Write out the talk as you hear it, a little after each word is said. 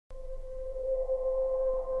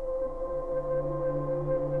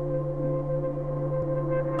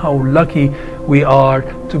how lucky we are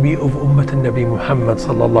to be of Ummat al-Nabi Muhammad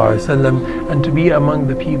sallallahu alaihi wasallam, and to be among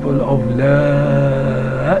the people of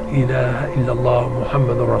La ilaha illallah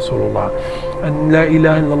Muhammadur Rasulullah. And La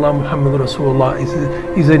ilaha illallah Muhammadur Rasulullah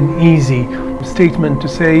is an easy statement to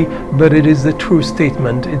say, but it is the true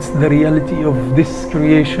statement. It's the reality of this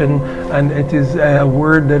creation, and it is a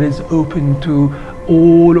word that is open to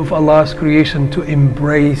all of Allah's creation to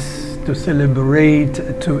embrace, to celebrate,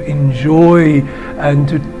 to enjoy, and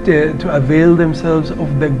to avail themselves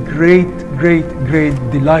of the great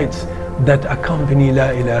delights that accompany La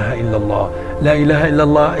ilaha illallah. La ilaha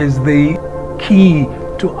illallah is the key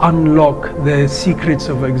to unlock the secrets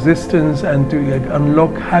of existence and to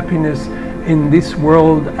unlock happiness in this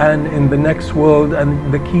world and in the next world,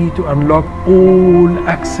 and the key to unlock all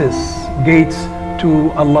access gates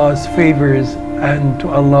to Allah's favors and to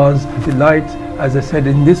Allah's delight, as I said,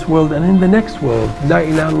 in this world and in the next world. La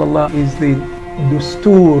ilaha illallah is the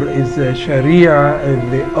dustur, is the sharia,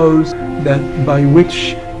 the oath that by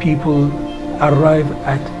which people arrive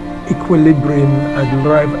at equilibrium,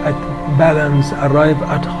 arrive at balance, arrive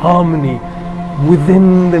at harmony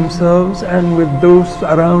within themselves and with those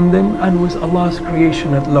around them and with Allah's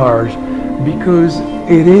creation at large, because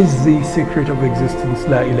it is the secret of existence,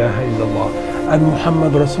 La ilaha illallah. And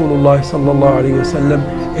Muhammad Rasulullah sallallahu alaihi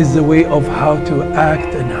wasallam is the way of how to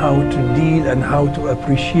act and how to deal and how to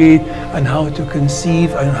appreciate and how to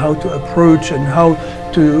conceive and how to approach and how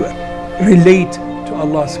to relate to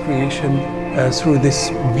Allah's creation through this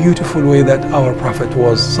beautiful way that our Prophet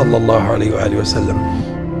was sallallahu alaihi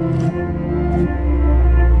wasallam.